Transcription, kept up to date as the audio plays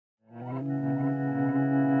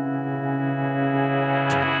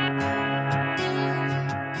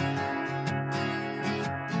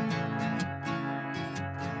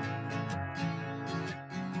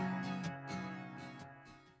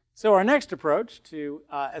So our next approach to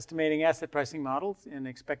estimating asset pricing models in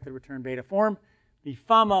expected return beta form, the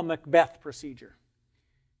Fama-MacBeth procedure.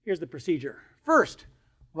 Here's the procedure. First,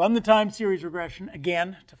 run the time series regression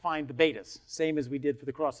again to find the betas, same as we did for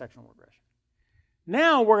the cross-sectional regression.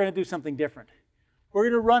 Now we're going to do something different. We're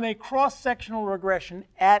going to run a cross-sectional regression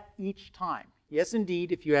at each time. Yes,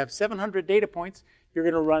 indeed, if you have 700 data points, you're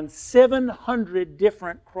going to run 700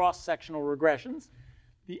 different cross-sectional regressions.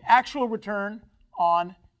 The actual return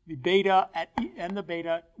on the beta and the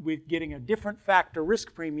beta with getting a different factor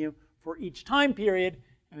risk premium for each time period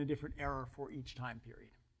and a different error for each time period.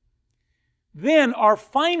 Then our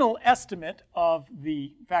final estimate of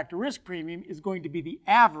the factor risk premium is going to be the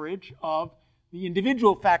average of the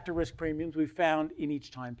individual factor risk premiums we found in each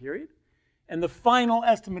time period. And the final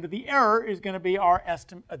estimate of the error is going to be our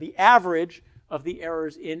estimate of the average of the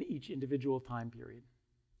errors in each individual time period.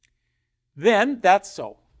 Then that's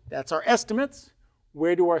our estimates.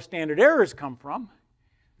 Where do our standard errors come from?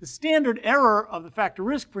 The standard error of the factor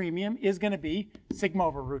risk premium is going to be sigma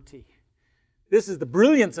over root t. This is the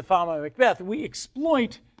brilliance of Fama-MacBeth. We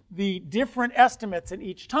exploit the different estimates in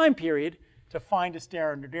each time period to find a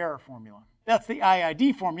standard error formula. That's the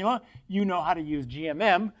IID formula. You know how to use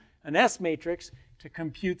GMM, an S matrix, to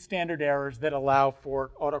compute standard errors that allow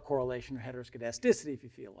for autocorrelation or heteroscedasticity if you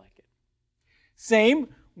feel like it. Same,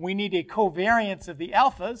 we need a covariance of the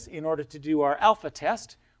alphas in order to do our alpha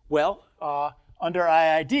test. Well, under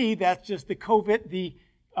IID, that's just the covariance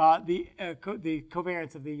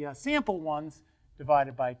of the sample ones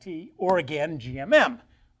divided by t, or again, GMM.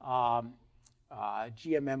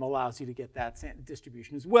 GMM allows you to get that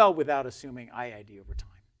distribution as well without assuming IID over time.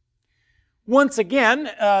 Once again,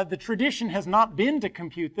 the tradition has not been to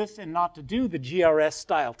compute this and not to do the GRS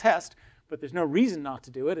style test, but there's no reason not to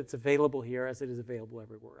do it. It's available here as it is available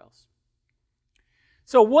everywhere else.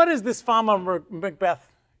 So what is this Fama-MacBeth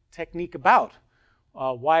technique about?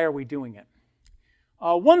 Why are we doing it?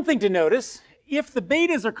 One thing to notice, if the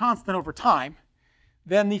betas are constant over time,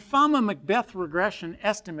 then the Fama-MacBeth regression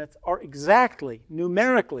estimates are exactly,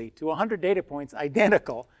 numerically, to 100 data points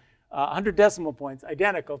identical, 100 decimal points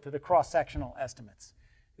identical to the cross-sectional estimates.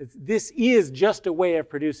 This is just a way of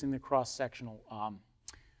producing the cross-sectional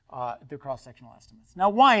estimates. Now,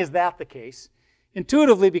 why is that the case?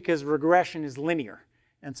 Intuitively, because regression is linear.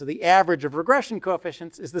 And so the average of regression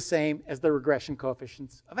coefficients is the same as the regression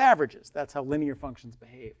coefficients of averages. That's how linear functions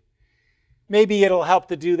behave. Maybe it'll help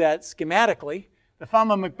to do that schematically. The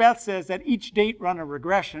Fama-MacBeth says at each date run a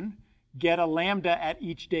regression, get a lambda at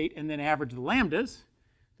each date, and then average the lambdas.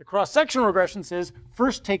 The cross-sectional regression says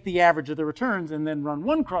first take the average of the returns and then run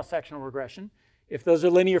one cross-sectional regression. If those are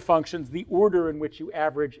linear functions, the order in which you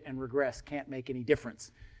average and regress can't make any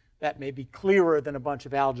difference. That may be clearer than a bunch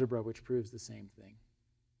of algebra, which proves the same thing.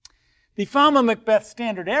 The Fama-MacBeth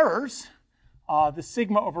standard errors, the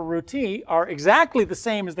sigma over root t, are exactly the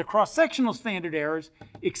same as the cross-sectional standard errors,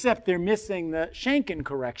 except they're missing the Shankin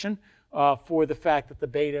correction for the fact that the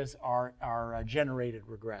betas are generated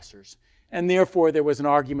regressors. And therefore, there was an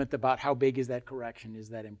argument about how big is that correction, is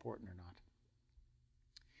that important or not.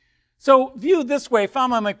 So viewed this way,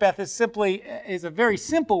 Fama-MacBeth is a very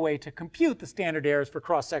simple way to compute the standard errors for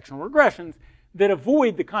cross-sectional regressions that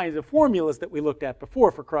avoid the kinds of formulas that we looked at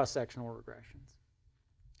before for cross-sectional regressions.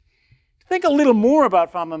 To think a little more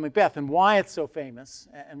about Fama-MacBeth and why it's so famous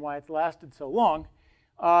and why it's lasted so long,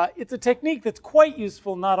 it's a technique that's quite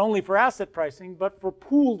useful not only for asset pricing, but for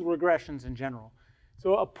pooled regressions in general.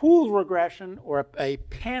 So a pooled regression or a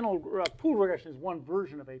pooled regression is one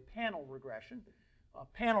version of a panel regression. A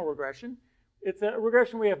panel regression, it's a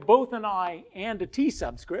regression where we have both an I and a T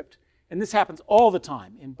subscript. And this happens all the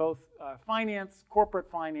time in both finance, corporate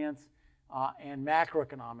finance, and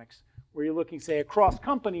macroeconomics, where you're looking, say, across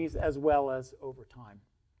companies as well as over time.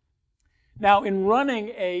 Now, in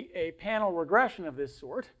running a panel regression of this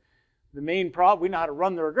sort, the main problem, we know how to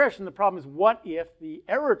run the regression. The problem is, what if the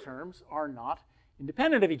error terms are not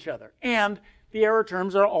independent of each other? And the error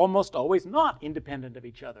terms are almost always not independent of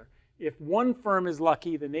each other. If one firm is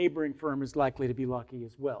lucky, the neighboring firm is likely to be lucky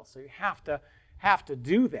as well. So you have to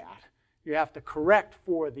do that. You have to correct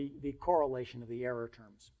for the correlation of the error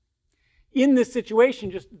terms. In this situation,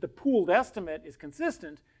 just the pooled estimate is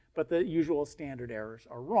consistent, but the usual standard errors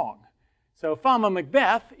are wrong. So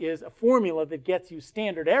Fama-MacBeth is a formula that gets you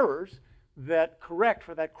standard errors that correct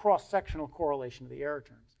for that cross-sectional correlation of the error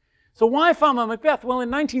terms. So why Fama-MacBeth? Well, in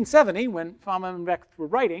 1970, when Fama-MacBeth were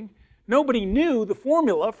writing, nobody knew the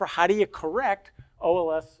formula for how do you correct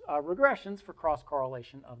OLS regressions for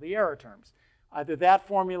cross-correlation of the error terms. Either that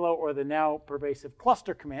formula or the now pervasive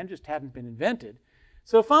cluster command just hadn't been invented.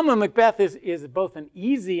 So Fama-MacBeth is both an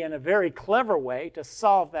easy and a very clever way to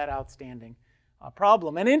solve that outstanding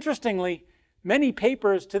problem. And interestingly, many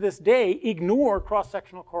papers to this day ignore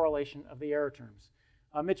cross-sectional correlation of the error terms.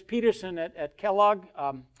 Mitch Peterson at Kellogg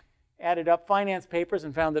added up finance papers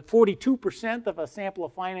and found that 42% of a sample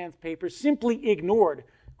of finance papers simply ignored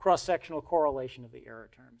cross-sectional correlation of the error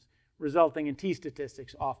terms, resulting in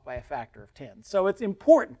t-statistics off by a factor of 10. So it's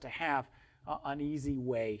important to have an easy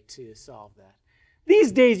way to solve that.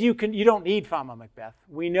 These days, you don't need Fama-MacBeth.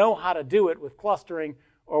 We know how to do it with clustering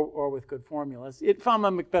or with good formulas.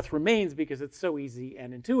 Fama-MacBeth remains because it's so easy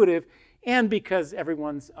and intuitive, and because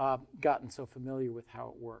everyone's gotten so familiar with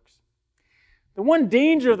how it works. The one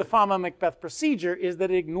danger of the Fama-MacBeth procedure is that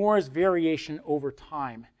it ignores variation over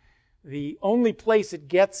time. The only place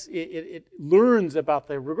it learns about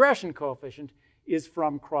the regression coefficient is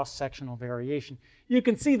from cross-sectional variation. You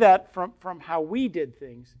can see that from how we did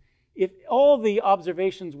things. If all the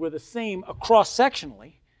observations were the same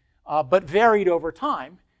cross-sectionally, but varied over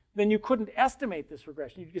time, then you couldn't estimate this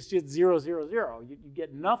regression. You just did 0, 0, 0. You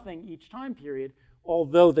get nothing each time period,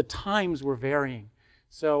 although the times were varying.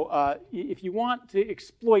 So if you want to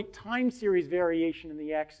exploit time series variation in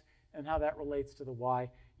the x and how that relates to the y,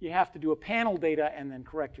 you have to do a panel data and then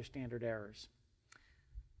correct your standard errors.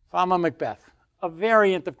 Fama-MacBeth, a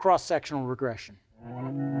variant of cross-sectional regression.